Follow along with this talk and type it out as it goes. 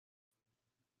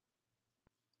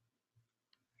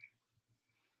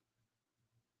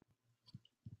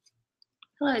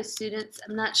Hello, students.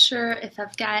 I'm not sure if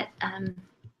I've got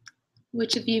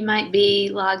which of you might be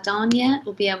logged on yet.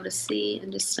 We'll be able to see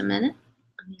in just a minute.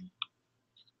 Let me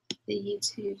get the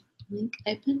YouTube link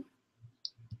open.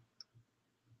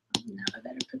 Now I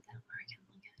better put that where I can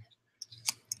look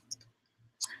at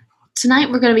it.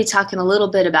 Tonight we're going to be talking a little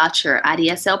bit about your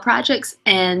IDSL projects,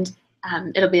 and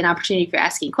it'll be an opportunity for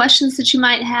asking questions that you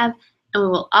might have, and we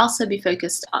will also be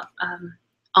focused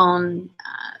on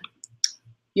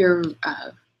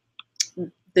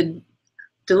the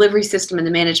delivery system and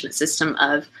the management system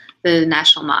of the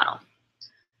national model.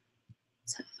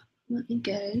 So let me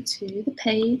go to the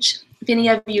page. If any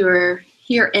of you are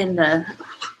here in the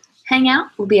Hangout,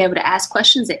 we'll be able to ask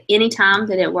questions at any time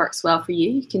that it works well for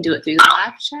you. You can do it through the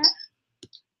live chat.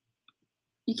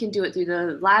 You can do it through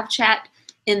the live chat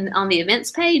on the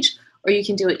events page, or you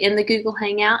can do it in the Google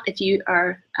Hangout if you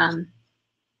are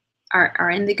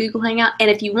in the Google Hangout. And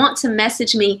if you want to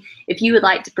message me, if you would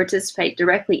like to participate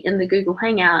directly in the Google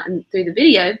Hangout and through the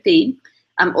video feed,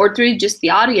 or through just the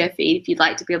audio feed, if you'd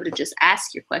like to be able to just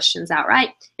ask your questions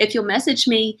outright, if you'll message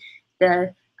me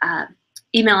the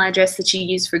email address that you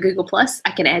use for Google+,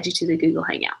 I can add you to the Google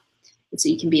Hangout. And so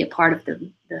you can be a part of the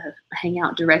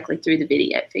Hangout directly through the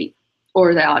video feed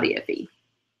or the audio feed,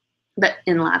 but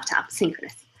in live time,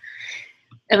 synchronous.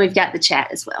 And we've got the chat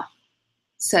as well.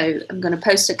 So I'm going to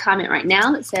post a comment right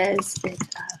now that says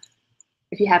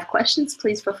if you have questions,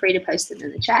 please feel free to post them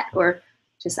in the chat or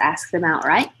just ask them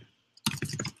outright.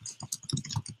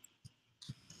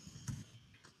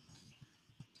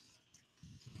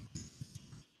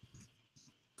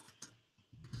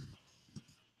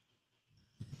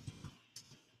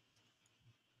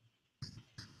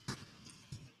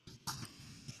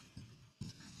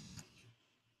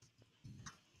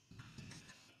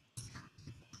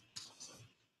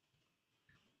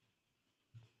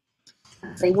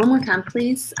 Say one more time,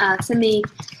 please send me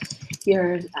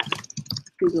your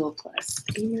Google+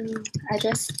 email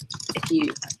address if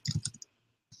you.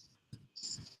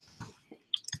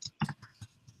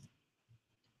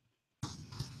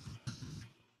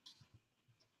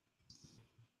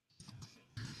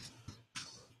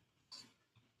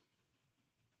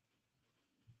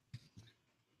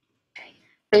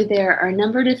 So there are a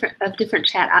number of different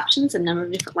chat options, a number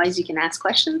of different ways you can ask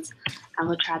questions. I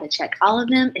will try to check all of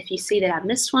them. If you see that I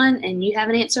missed one and you have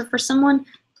an answer for someone,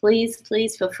 please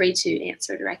feel free to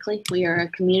answer directly. We are a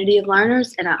community of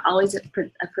learners, and I always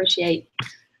appreciate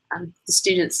the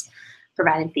students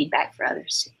providing feedback for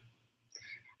others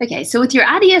too. Okay, so with your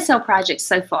IDSL projects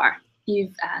so far,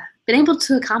 you've been able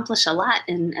to accomplish a lot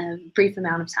in a brief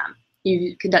amount of time.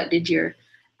 You conducted your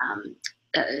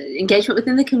engagement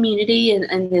within the community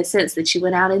in the sense that you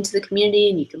went out into the community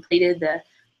and you completed the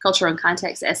culture and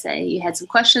context essay. You had some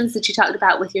questions that you talked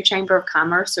about with your Chamber of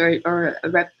Commerce or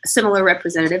a similar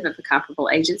representative of a comparable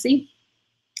agency,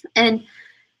 and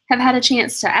have had a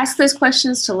chance to ask those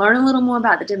questions to learn a little more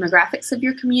about the demographics of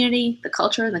your community, the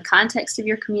culture and the context of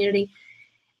your community.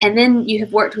 And then you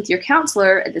have worked with your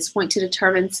counselor at this point to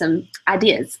determine some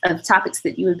ideas of topics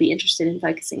that you would be interested in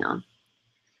focusing on.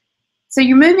 So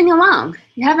you're moving along.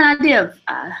 You have an idea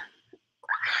of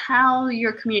how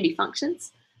your community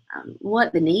functions,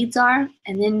 what the needs are,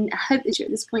 and then I hope that you're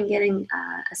at this point getting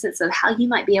a sense of how you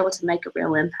might be able to make a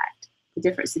real impact, the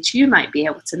difference that you might be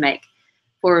able to make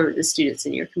for the students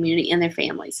in your community and their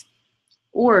families,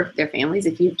 or their families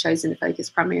if you've chosen to focus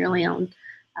primarily on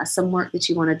some work that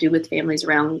you want to do with families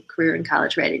around career and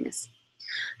college readiness.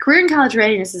 Career and college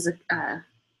readiness is an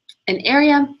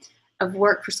area of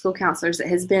work for school counselors that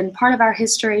has been part of our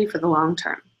history for the long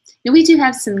term. Now, we do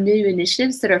have some new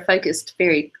initiatives that are focused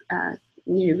very,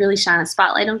 really shine a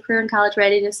spotlight on career and college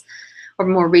readiness, or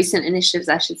more recent initiatives,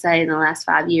 I should say, in the last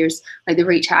 5 years, like the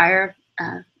Reach Higher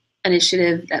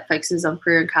initiative that focuses on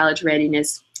career and college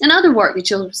readiness, and other work that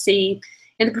you'll see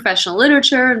in the professional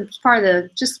literature and part of the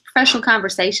just professional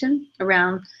conversation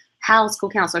around how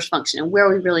school counselors function and where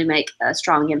we really make a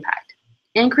strong impact.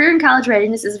 And career and college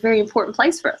readiness is a very important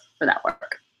place for us for that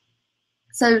work.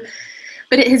 So,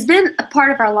 but it has been a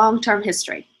part of our long-term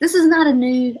history. This is not a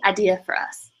new idea for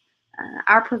us.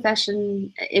 Our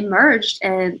profession emerged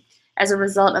and as a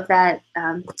result of that,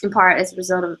 in part as a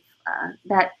result of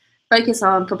that focus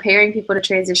on preparing people to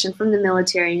transition from the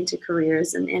military into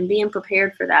careers and being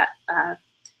prepared for that,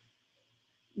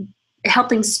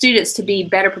 helping students to be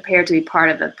better prepared to be part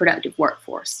of a productive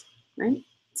workforce, right?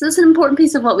 So it's an important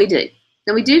piece of what we do.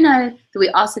 Now, we do know that we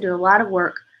also do a lot of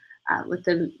work with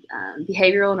the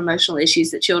behavioral and emotional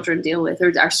issues that children deal with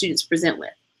or our students present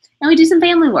with. And we do some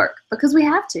family work because we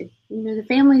have to. The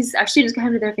families, our students go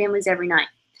home to their families every night.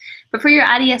 But for your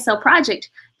IDSL project,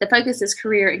 the focus is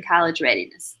career and college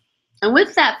readiness. And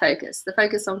with that focus, the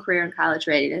focus on career and college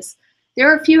readiness,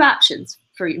 there are a few options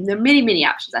for you. There are many, many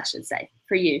options, I should say,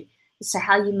 for you as to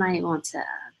how you might want to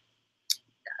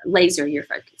laser your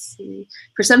focus.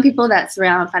 For some people, that's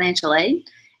around financial aid,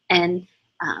 and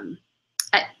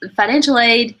financial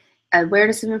aid,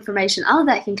 awareness of information, all of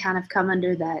that can kind of come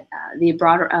under that the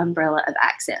broader umbrella of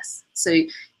access. So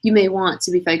you may want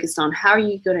to be focused on how are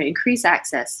you going to increase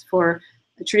access for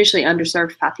traditionally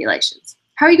underserved populations.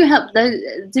 How are you going to help those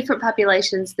different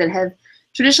populations that have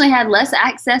traditionally had less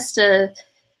access to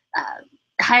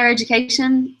higher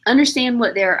education understand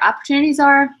what their opportunities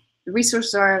are, the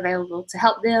resources are available to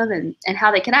help them, and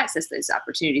how they can access those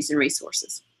opportunities and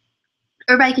resources.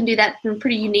 Everybody can do that in a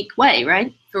pretty unique way,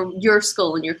 right, for your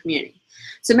school and your community.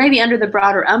 So maybe under the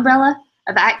broader umbrella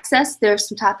of access, there are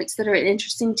some topics that are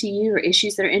interesting to you or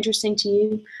issues that are interesting to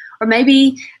you. Or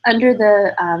maybe under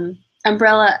the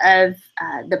umbrella of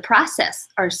the process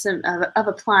or of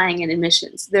applying and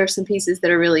admissions, there are some pieces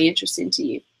that are really interesting to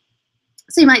you.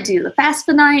 So you might do the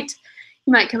FAFSA night.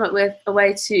 You might come up with a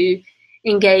way to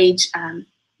engage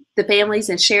the families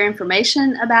and share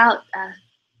information about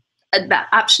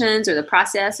options or the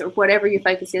process or whatever your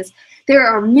focus is. There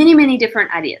are many, many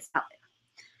different ideas out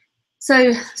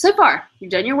there. So far,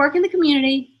 you've done your work in the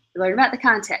community, you learned about the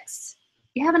context.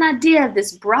 You have an idea of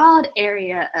this broad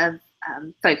area of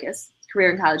focus,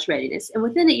 career and college readiness, and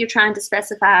within it you're trying to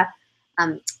specify,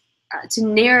 to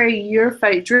narrow your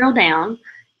focus, drill down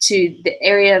to the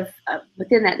area of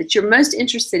within that you're most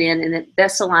interested in and that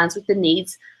best aligns with the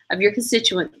needs of your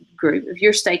constituent group, of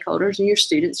your stakeholders and your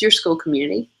students, your school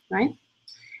community, right?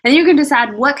 And you're going to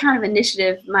decide what kind of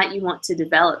initiative might you want to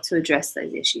develop to address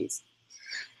those issues.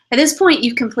 At this point,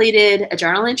 you've completed a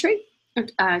journal entry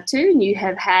too, and you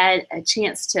have had a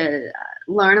chance to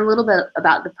learn a little bit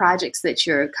about the projects that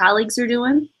your colleagues are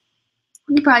doing.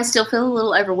 You probably still feel a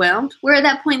little overwhelmed. We're at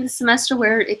that point in the semester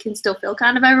where it can still feel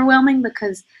kind of overwhelming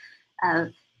because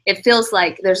it feels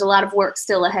like there's a lot of work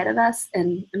still ahead of us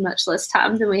and much less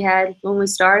time than we had when we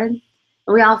started.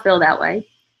 And we all feel that way.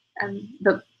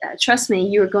 But trust me,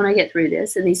 you are going to get through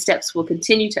this, and these steps will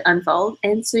continue to unfold,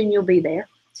 and soon you'll be there.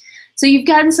 So you've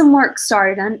gotten some work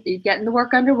started, you've gotten the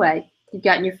work underway, you've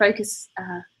gotten your focus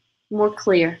more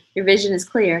clear, your vision is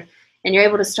clear, and you're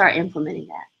able to start implementing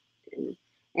that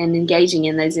and engaging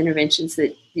in those interventions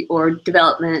that, or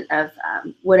development of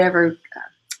whatever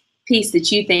piece that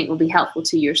you think will be helpful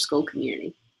to your school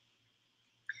community.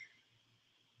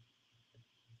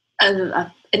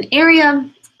 An area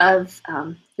of,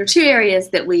 there are two areas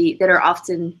that are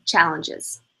often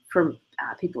challenges for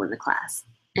people in the class.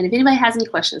 And if anybody has any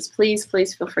questions, please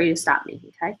feel free to stop me,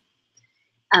 okay?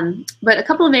 But a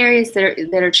couple of areas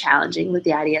that are challenging with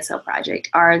the IDSL project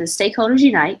are the stakeholders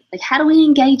unite. Like, how do we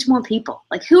engage more people?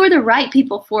 Like, who are the right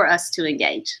people for us to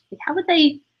engage? Like, how do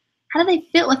they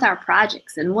fit with our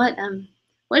projects, and what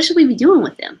should we be doing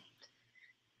with them?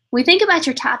 When we think about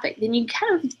your topic, then you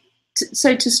kind of,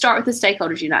 so to start with the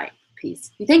stakeholders unite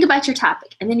piece, you think about your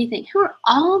topic, and then you think, who are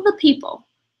all the people,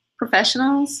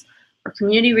 professionals or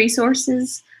community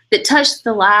resources, that touch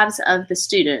the lives of the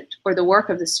student or the work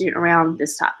of the student around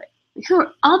this topic? Who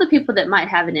are all the people that might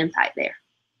have an impact there?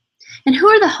 And who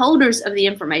are the holders of the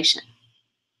information?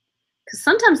 Because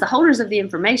sometimes the holders of the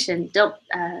information don't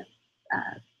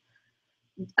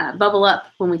bubble up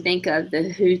when we think of the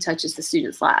who touches the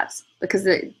students' lives, because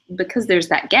there's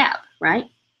that gap, right?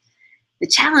 The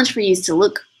challenge for you is to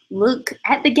look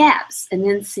at the gaps and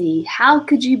then see how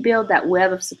could you build that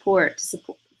web of support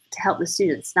to help the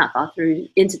students not fall through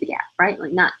into the gap, right?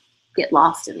 Like, not get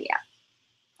lost in the gap,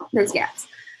 those gaps.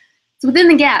 So within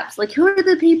the gaps, like, who are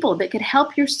the people that could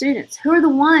help your students? Who are the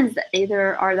ones that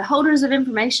either are the holders of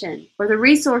information or the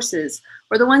resources,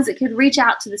 or the ones that could reach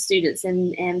out to the students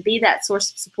and be that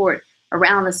source of support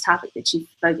around this topic that you've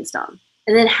focused on?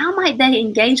 And then how might they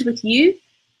engage with you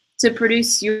to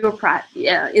produce your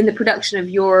in the production of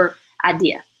your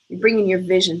idea, bringing your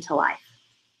vision to life?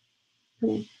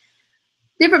 Okay.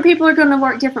 Different people are going to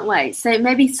work different ways. So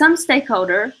maybe some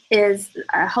stakeholder is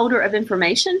a holder of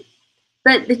information,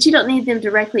 but that you don't need them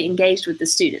directly engaged with the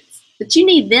students. But you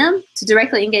need them to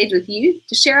directly engage with you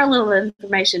to share a little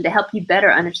information to help you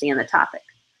better understand the topic.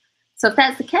 So if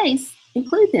that's the case,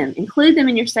 include them. Include them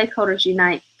in your Stakeholders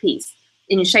Unite piece,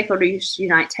 in your Stakeholders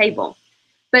Unite table.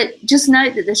 But just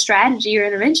note that the strategy or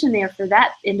intervention there for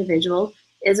that individual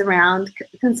is around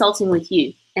consulting with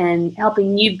you and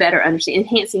helping you better understand,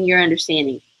 enhancing your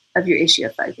understanding of your issue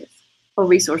of focus or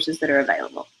resources that are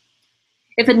available.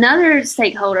 If another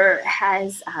stakeholder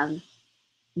has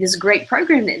this great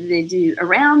program that they do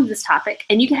around this topic,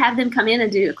 and you can have them come in and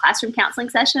do a classroom counseling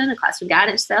session, a classroom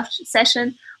guidance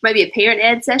session, maybe a parent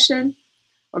ed session,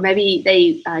 or maybe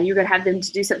you're going to have them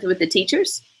to do something with the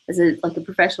teachers as like a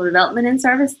professional development in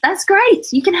service. That's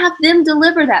great. You can have them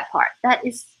deliver that part. That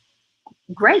is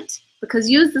great, because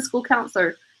you as the school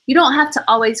counselor, you don't have to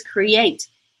always create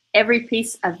every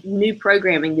piece of new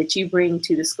programming that you bring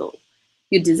to the school.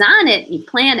 You design it, you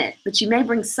plan it, but you may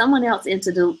bring someone else in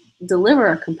to deliver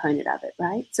a component of it,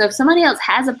 right? So if somebody else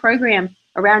has a program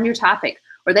around your topic,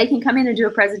 or they can come in and do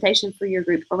a presentation for your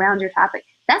group around your topic,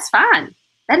 that's fine.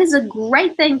 That is a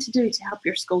great thing to do to help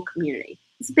your school community.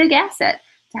 It's a big asset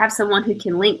to have someone who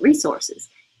can link resources.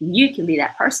 You can be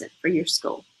that person for your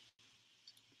school.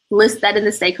 List that in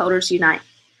the Stakeholders Unite.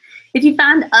 If you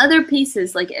find other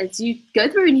pieces, like as you go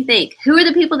through and you think, who are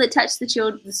the people that touch the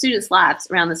students' lives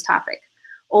around this topic?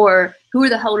 Or who are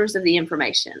the holders of the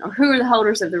information? Or who are the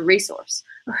holders of the resource?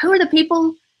 Or who are the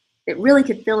people that really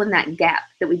could fill in that gap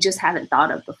that we just haven't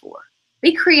thought of before?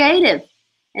 Be creative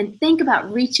and think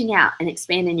about reaching out and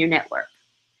expanding your network.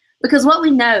 Because what we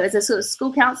know as a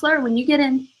school counselor, when you get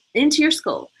into your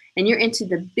school and you're into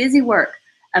the busy work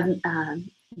of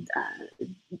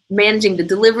managing the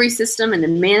delivery system and the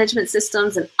management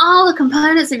systems and all the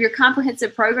components of your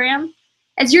comprehensive program,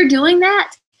 as you're doing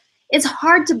that, it's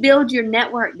hard to build your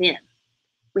network then.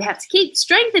 We have to keep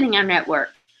strengthening our network,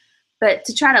 but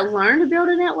to try to learn to build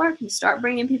a network and start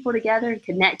bringing people together and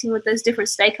connecting with those different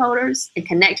stakeholders and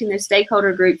connecting those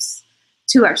stakeholder groups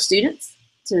to our students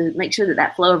to make sure that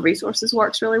that flow of resources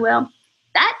works really well,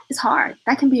 that is hard.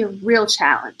 That can be a real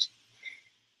challenge.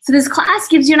 So this class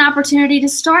gives you an opportunity to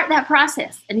start that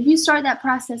process. And if you start that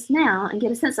process now and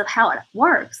get a sense of how it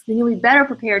works, then you'll be better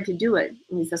prepared to do it.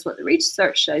 At least that's what the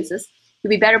research shows us. You'll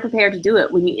be better prepared to do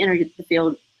it when you enter the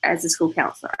field as a school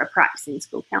counselor or practicing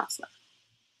school counselor.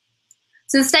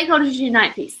 So the Stakeholders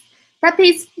Unite piece. That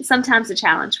piece is sometimes a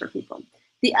challenge for people.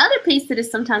 The other piece that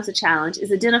is sometimes a challenge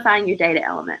is identifying your data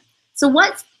element. So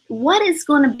what is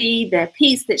going to be the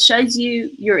piece that shows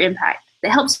you your impact,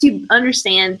 that helps you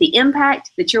understand the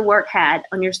impact that your work had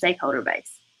on your stakeholder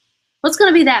base? What's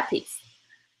going to be that piece?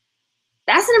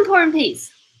 That's an important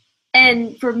piece.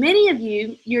 And for many of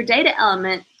you, your data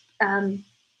element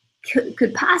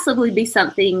could possibly be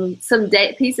some piece of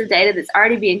data that's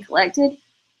already being collected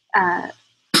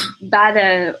by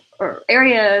the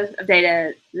area of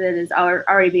data that is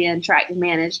already being tracked and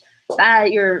managed by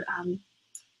your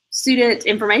student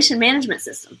information management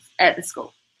system at the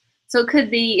school. So it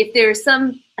could be, if there's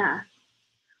some,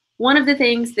 one of the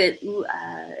things that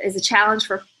is a challenge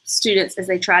for students as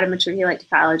they try to matriculate to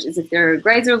college is if their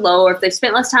grades are low or if they've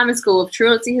spent less time in school, if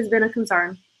truancy has been a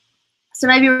concern. So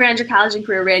maybe around your college and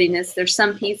career readiness, there's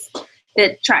some piece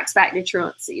that tracks back to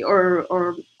truancy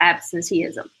or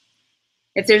absenteeism.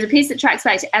 If there's a piece that tracks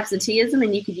back to absenteeism,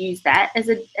 and you could use that as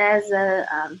the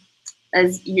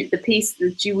piece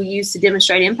that you will use to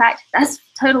demonstrate impact, that's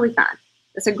totally fine.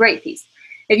 That's a great piece.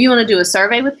 If you want to do a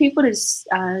survey with people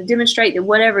to demonstrate that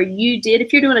whatever you did,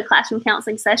 if you're doing a classroom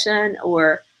counseling session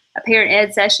or a parent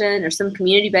ed session or some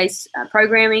community-based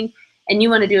programming, and you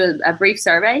want to do a brief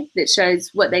survey that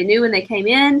shows what they knew when they came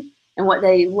in and what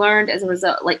they learned as a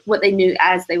result, like what they knew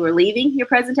as they were leaving your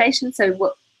presentation, so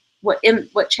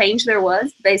what change there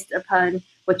was based upon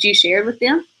what you shared with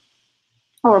them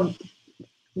or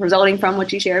resulting from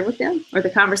what you shared with them or the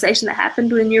conversation that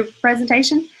happened in your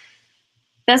presentation,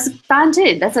 that's fine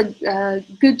too. That's a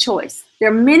good choice. There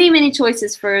are many, many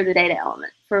choices for the data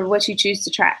element, for what you choose to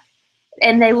track.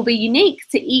 And they will be unique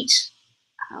to each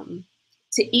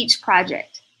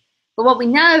project. But what we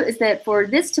know is that for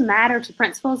this to matter to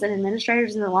principals and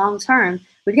administrators in the long term,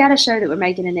 we've got to show that we're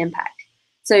making an impact.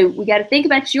 So we got to think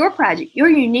about your project, your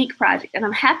unique project. And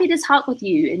I'm happy to talk with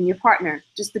you and your partner,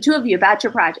 just the two of you, about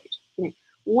your project. You know,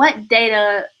 what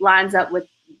data lines up with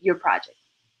your project?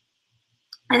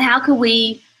 And how do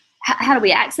we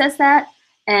access that?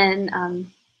 And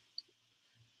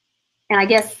I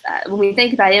guess when we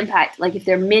think about impact, like if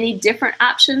there are many different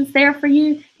options there for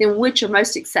you, then which are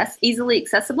most easily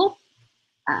accessible?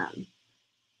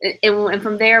 And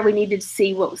from there, we need to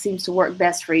see what seems to work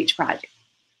best for each project.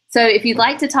 So if you'd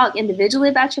like to talk individually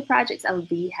about your projects, I would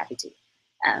be happy to,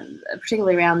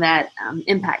 particularly around that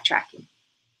impact tracking.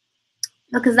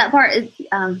 Because that part is,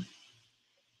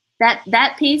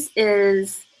 that piece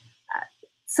is,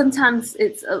 sometimes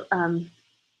it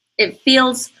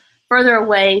feels further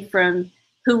away from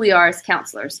who we are as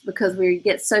counselors, because we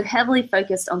get so heavily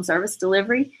focused on service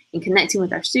delivery and connecting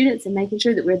with our students and making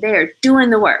sure that we're there doing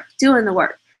the work,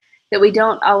 that we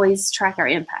don't always track our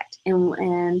impact.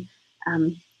 And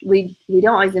we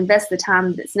don't always invest the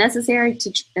time that's necessary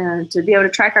to be able to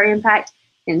track our impact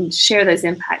and share those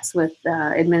impacts with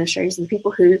administrators and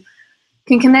people who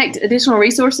can connect additional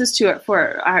resources to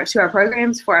our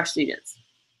programs for our students.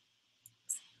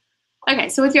 Okay,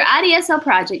 so with your IDSL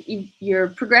project, you're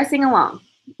progressing along.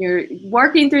 You're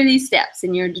working through these steps,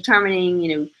 and you're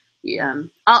determining,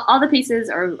 all the pieces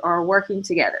are working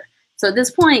together. So at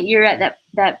this point, you're at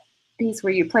that piece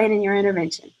where you're planning your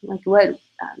intervention. Like what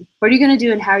are you going to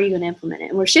do, and how are you going to implement it?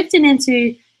 And we're shifting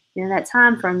into that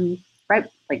time from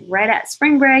right at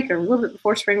spring break or a little bit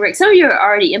before spring break. Some of you are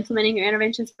already implementing your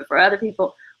interventions, but for other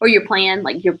people, or your plan,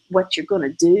 like what you're going to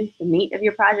do, the meat of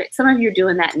your project, some of you are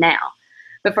doing that now.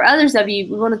 But for others of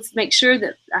you, we want to make sure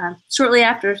that shortly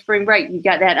after spring break, you've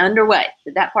got that underway,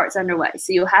 that part's underway.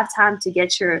 So you'll have time to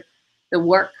get the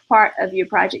work part of your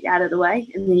project out of the way,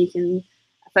 and then you can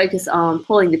focus on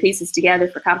pulling the pieces together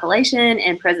for compilation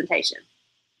and presentation.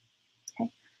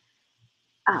 Okay.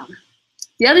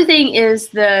 The other thing is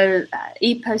the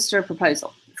e-poster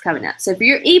proposal that's coming up. So for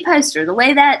your e-poster, the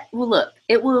way that will look,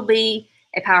 it will be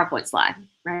a PowerPoint slide,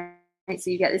 right? So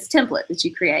you've got this template that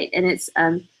you create, and it's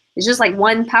just like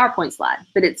one PowerPoint slide,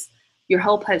 but it's your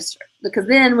whole poster. Because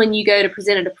then when you go to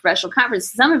present at a professional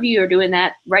conference, some of you are doing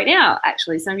that right now,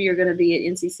 actually. Some of you are going to be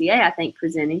at NCCA, I think,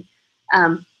 presenting.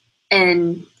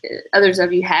 And others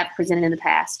of you have presented in the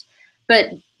past.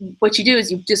 But what you do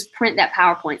is you just print that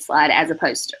PowerPoint slide as a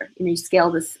poster. You scale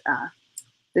this,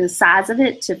 the size of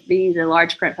it to be the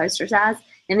large print poster size,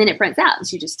 and then it prints out. And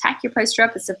so you just tack your poster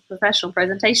up as a professional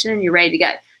presentation, and you're ready to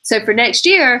go. So for next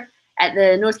year, at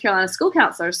the North Carolina School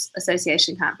Counselors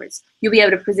Association Conference, you'll be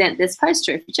able to present this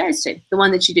poster if you chose to, the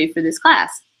one that you do for this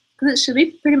class, because it should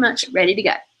be pretty much ready to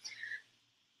go.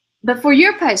 But for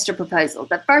your poster proposal,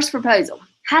 the first proposal,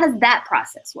 how does that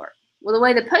process work? Well, the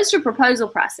way the poster proposal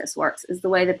process works is the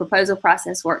way the proposal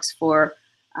process works for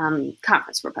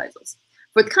conference proposals.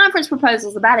 With conference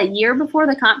proposals, about a year before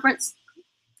the conference,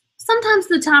 sometimes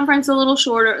the time frame's a little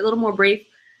shorter, a little more brief,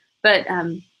 but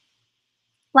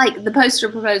like the poster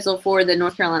proposal for the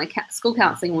North Carolina School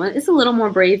Counseling one, it's a little more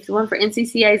brief. The one for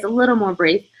NCCA is a little more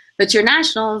brief, but your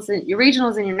nationals and your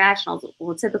regionals and your nationals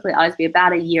will typically always be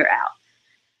about a year out.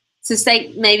 So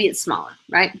say maybe it's smaller,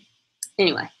 right?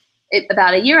 Anyway,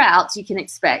 about a year out, you can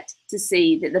expect to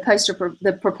see that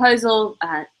the proposal,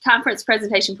 conference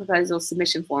presentation proposal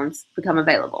submission forms become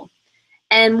available.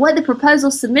 And what the proposal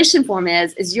submission form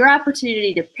is your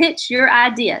opportunity to pitch your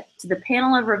idea to the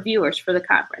panel of reviewers for the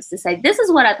conference, to say, this is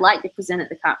what I'd like to present at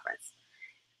the conference.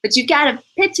 But you've got to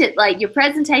pitch it like your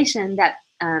presentation, that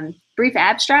brief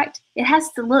abstract, it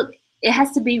has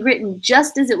to be written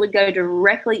just as it would go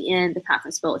directly in the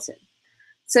conference bulletin.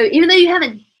 So even though you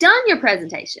haven't done your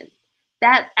presentation,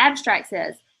 that abstract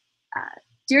says,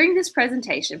 during this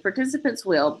presentation, participants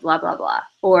will blah, blah, blah,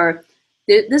 or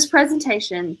this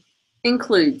presentation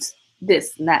includes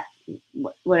this and that,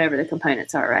 whatever the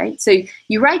components are, right? So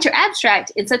you write your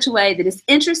abstract in such a way that it's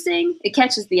interesting, it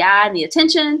catches the eye and the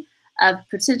attention of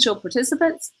potential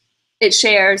participants. It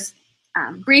shares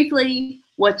briefly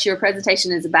what your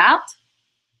presentation is about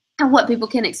and what people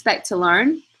can expect to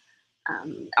learn.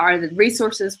 Are the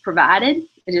resources provided,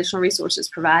 additional resources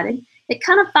provided? It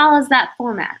kind of follows that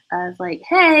format of like,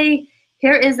 hey,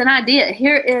 here is an idea,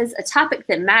 here is a topic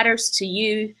that matters to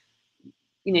you,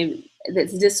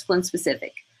 that's discipline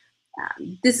specific.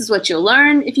 This is what you'll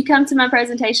learn if you come to my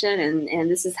presentation,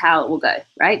 and this is how it will go,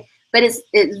 right? But it's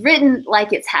written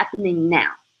like it's happening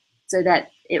now, so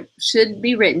that it should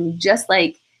be written just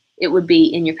like it would be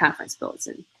in your conference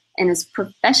bulletin, and as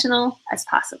professional as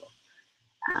possible.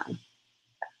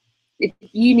 If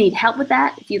you need help with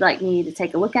that, if you'd like me to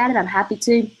take a look at it, I'm happy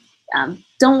to.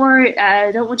 Don't worry,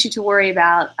 I don't want you to worry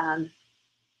about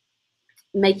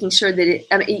making sure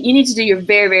that you need to do your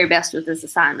very, very best with this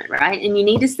assignment, right? And you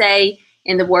need to stay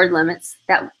in the word limits.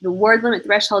 That the word limit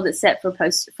threshold that's set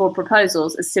for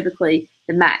proposals is typically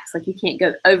the max. Like you can't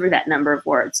go over that number of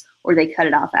words, or they cut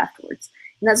it off afterwards.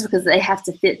 And that's because they have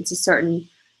to fit into certain.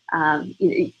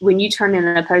 When you turn in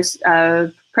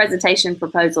a presentation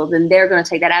proposal, then they're going to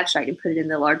take that abstract and put it in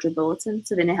the larger bulletin,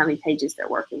 so they know how many pages they're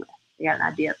working with. They got an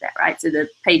idea of that, right? So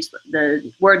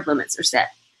the word limits are set.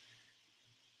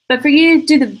 But for you,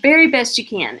 do the very best you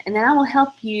can, and then I will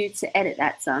help you to edit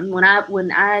that some. When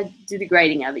I do the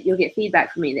grading of it, you'll get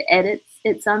feedback from me to edit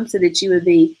it some, so that you'll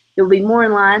be more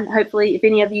in line. Hopefully, if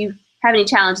any of you have any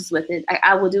challenges with it,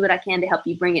 I will do what I can to help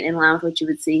you bring it in line with what you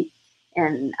would see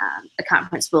in a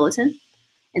conference bulletin.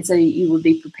 And so you will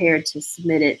be prepared to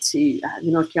submit it to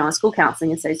the North Carolina School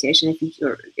Counseling Association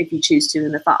if you choose to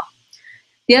in the fall.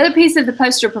 The other piece of the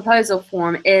poster proposal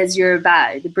form is your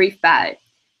bio, the brief bio.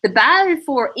 The bio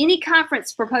for any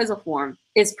conference proposal form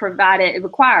is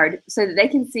required so that they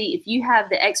can see if you have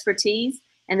the expertise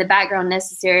and the background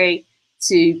necessary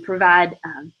to provide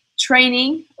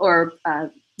training or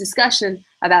discussion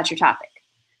about your topic.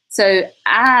 So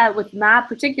I, with my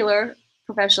particular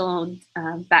professional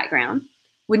background,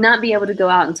 would not be able to go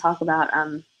out and talk about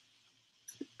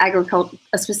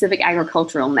a specific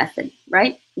agricultural method,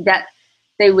 right? That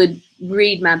they would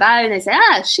read my bio and they say,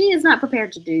 she is not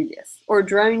prepared to do this, or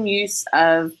drone use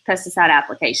of pesticide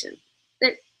application.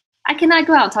 I cannot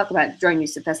go out and talk about drone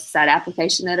use of pesticide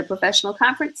application at a professional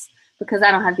conference because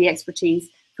I don't have the expertise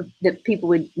that people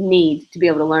would need to be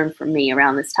able to learn from me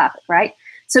around this topic, right?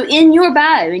 So in your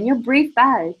bio, in your brief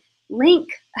bio, make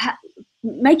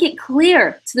it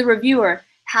clear to the reviewer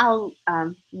how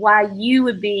why you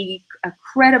would be a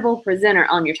credible presenter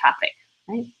on your topic,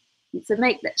 right? So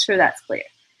make sure that's clear.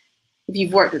 If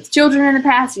you've worked with children in the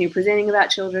past and you're presenting about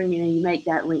children, you make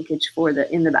that linkage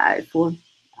in the bio for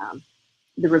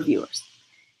the reviewers.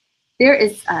 There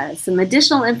is some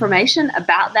additional information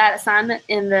about that assignment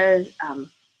in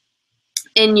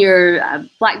your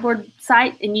Blackboard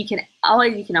site, and you can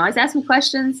always ask me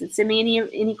questions and send me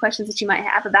any questions that you might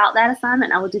have about that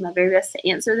assignment. I will do my very best to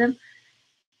answer them.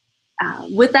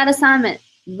 With that assignment,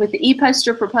 with the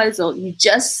e-poster proposal, you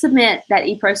just submit that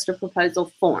e-poster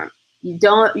proposal form. You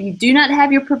do not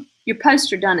have your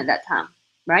poster done at that time,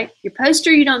 right? Your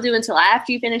poster you don't do until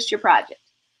after you finish your project.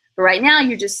 But right now,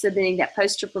 you're just submitting that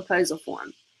poster proposal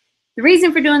form. The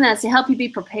reason for doing that is to help you be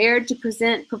prepared to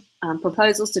present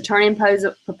proposals, to turn in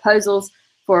proposals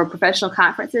for professional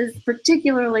conferences,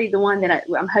 particularly the one that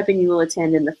I'm hoping you will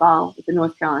attend in the fall with the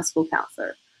North Carolina School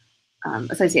Counselor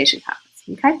Association Conference,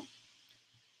 okay?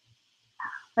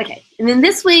 Okay, and then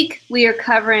this week we are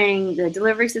covering the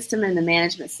delivery system and the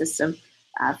management system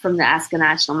from the Ask a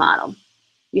National model.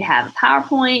 You have a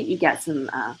PowerPoint, you got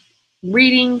some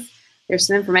readings, there's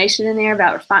some information in there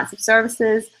about responsive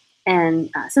services and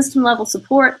system level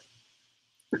support,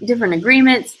 different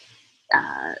agreements,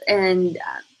 and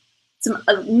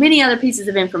many other pieces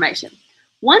of information.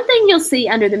 One thing you'll see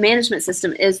under the management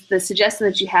system is the suggestion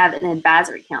that you have an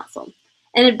advisory council.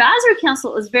 An advisory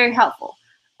council is very helpful.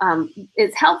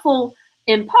 It's helpful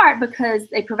in part because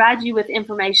they provide you with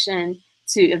information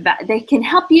they can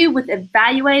help you with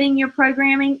evaluating your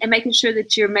programming and making sure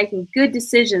that you're making good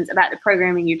decisions about the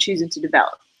programming you're choosing to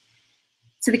develop.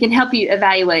 So they can help you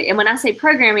evaluate. And when I say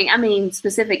programming, I mean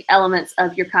specific elements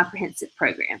of your comprehensive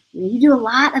program. You do a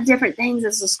lot of different things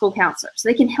as a school counselor, so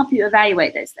they can help you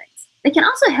evaluate those things. They can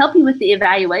also help you with the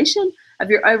evaluation of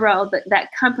your overall,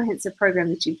 that comprehensive program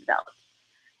that you've developed.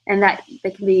 And that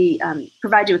they can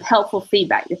provide you with helpful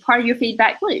feedback. They're part of your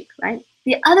feedback loop, right?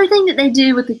 The other thing that they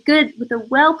do with a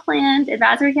well-planned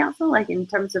advisory council, like in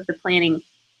terms of the planning,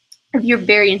 if you're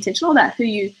very intentional about who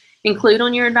you include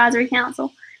on your advisory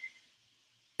council,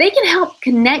 they can help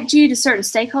connect you to certain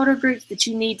stakeholder groups that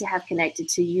you need to have connected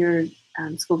to your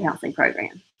school counseling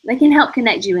program. They can help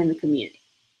connect you in the community.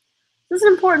 This is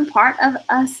an important part of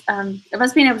us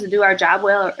being able to do our job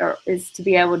well, is to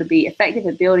be able to be effective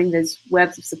at building those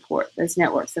webs of support, those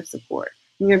networks of support.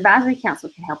 And your advisory council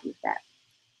can help you with that.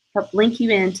 Help link you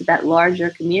into that larger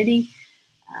community,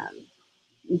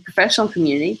 professional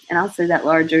community, and also that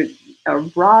larger or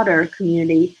broader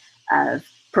community of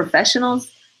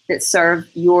professionals that serve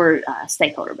your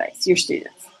stakeholder base, your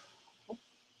students.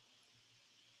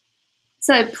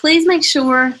 So please make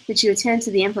sure that you attend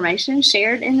to the information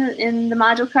shared in the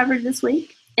module covered this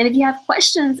week. And if you have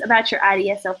questions about your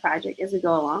IDSL project as we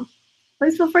go along,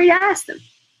 please feel free to ask them.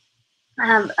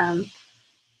 I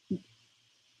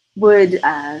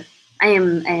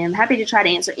am happy to try to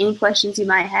answer any questions you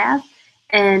might have.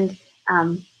 And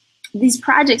these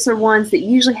projects are ones that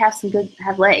usually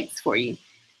have legs for you.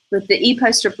 With the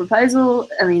e-poster proposal,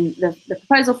 the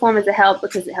proposal form is a help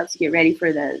because it helps you get ready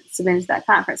for the submission to that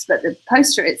conference. But the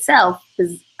poster itself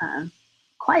is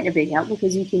quite a big help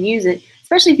because you can use it,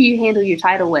 especially if you handle your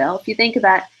title well. If you think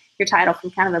about your title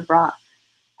from kind of a broad,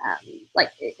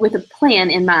 like with a plan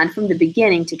in mind from the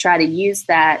beginning to try to use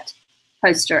that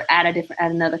poster at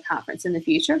another conference in the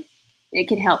future, it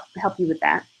can help you with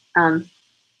that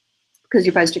because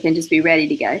your poster can just be ready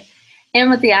to go. And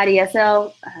with the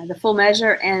IDSL, the full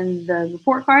measure and the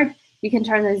report card, you can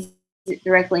turn those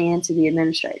directly into the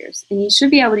administrators. And you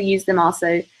should be able to use them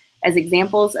also as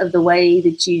examples of the way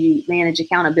that you manage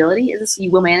accountability. You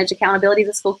will manage accountability as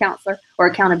a school counselor, or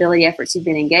accountability efforts you've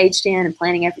been engaged in and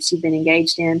planning efforts you've been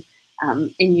engaged in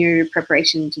your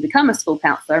preparation to become a school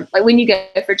counselor, like when you go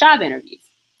for job interviews.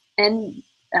 And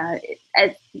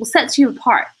it sets you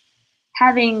apart.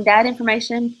 Having that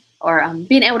information, or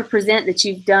being able to present that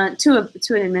you've done to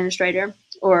an administrator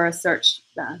or a search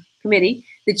committee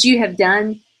that you have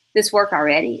done this work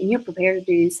already and you're prepared to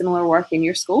do similar work in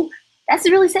your school, that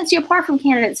really sets you apart from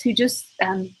candidates who just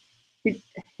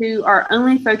who are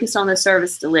only focused on the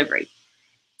service delivery.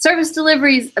 Service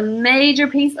delivery is a major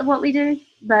piece of what we do,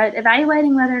 but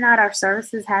evaluating whether or not our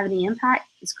services have any impact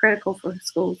is critical for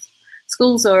schools.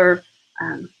 Schools are,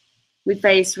 we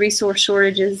face resource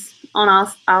shortages on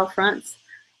all fronts,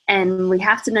 and we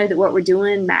have to know that what we're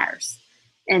doing matters.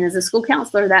 And as a school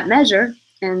counselor, that measure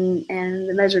and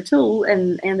the measure tool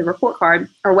and the report card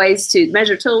are ways to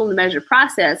measure tool, and the measure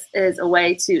process is a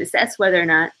way to assess whether or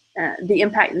not the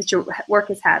impact that your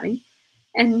work is having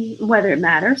and whether it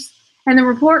matters. And the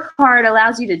report card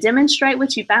allows you to demonstrate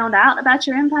what you found out about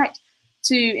your impact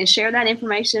and share that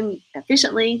information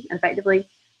efficiently and effectively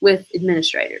with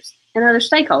administrators and other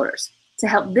stakeholders to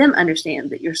help them understand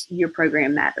that your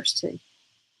program matters too.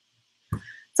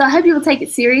 So I hope you will take it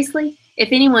seriously. If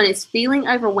anyone is feeling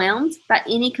overwhelmed by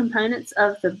any components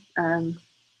of the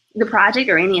project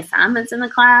or any assignments in the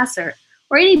class or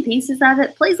any pieces of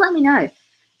it, please let me know.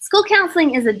 School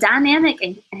counseling is a dynamic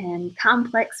and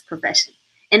complex profession.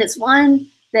 And it's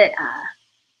one that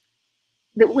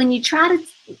when you try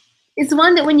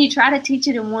to teach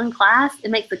it in one class,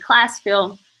 it makes the class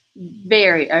feel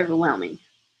very overwhelming.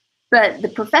 But the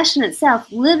profession itself,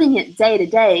 living it day to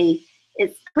day,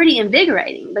 it's pretty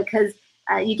invigorating because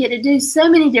you get to do so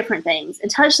many different things and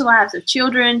touch the lives of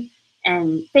children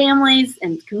and families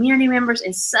and community members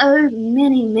in so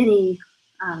many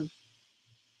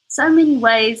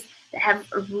ways that have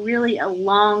really a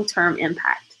long-term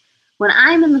impact. When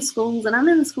I'm in the schools, and I'm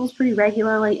in the schools pretty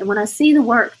regularly, and when I see the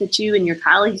work that you and your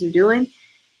colleagues are doing,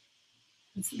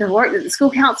 the work that the school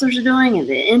counselors are doing and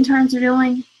the interns are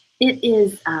doing, it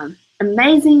is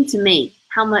amazing to me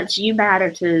how much you matter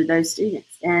to those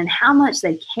students and how much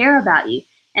they care about you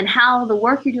and how the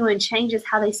work you're doing changes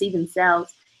how they see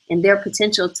themselves and their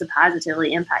potential to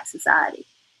positively impact society.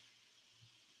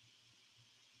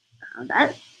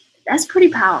 That's pretty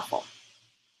powerful.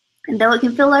 And though it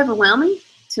can feel overwhelming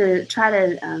to try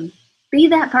to be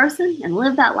that person and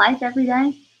live that life every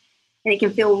day, and it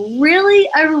can feel really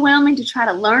overwhelming to try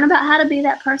to learn about how to be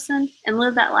that person and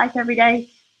live that life every day,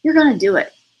 you're going to do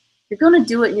it. You're going to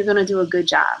do it, and you're going to do a good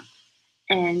job.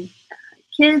 And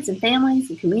kids and families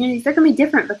and communities, they're going to be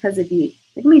different because of you.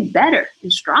 They're going to be better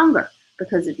and stronger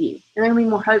because of you. And they're going to be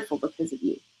more hopeful because of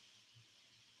you.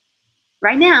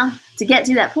 Right now, to get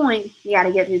to that point, you got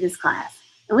to get through this class.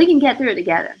 And we can get through it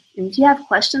together. And if you have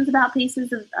questions about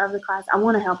pieces of the class, I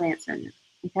want to help answering them,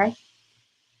 okay?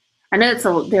 I know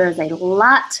there is a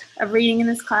lot of reading in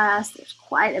this class. There's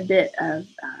quite a bit of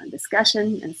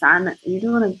discussion and assignments. And you're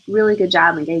doing a really good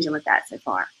job engaging with that so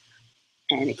far.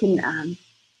 And it can,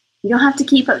 you don't have to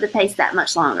keep up the pace that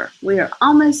much longer. We are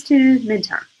almost to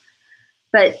midterm.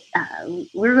 But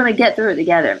we're going to get through it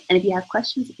together. And if you have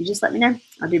questions, if you just let me know,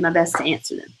 I'll do my best to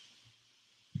answer them.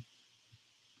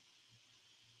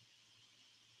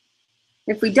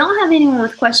 If we don't have anyone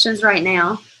with questions right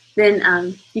now,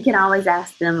 then you can always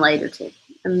ask them later too,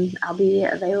 and I'll be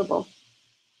available.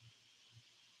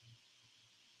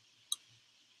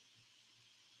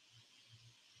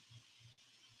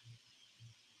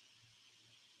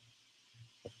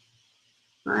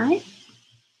 All right.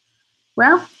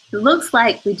 Well, it looks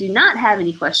like we do not have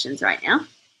any questions right now.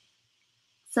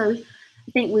 So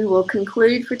I think we will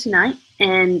conclude for tonight,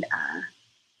 and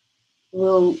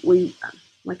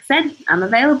like I said, I'm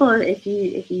available if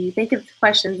you think of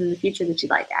questions in the future that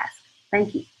you'd like to ask.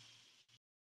 Thank you.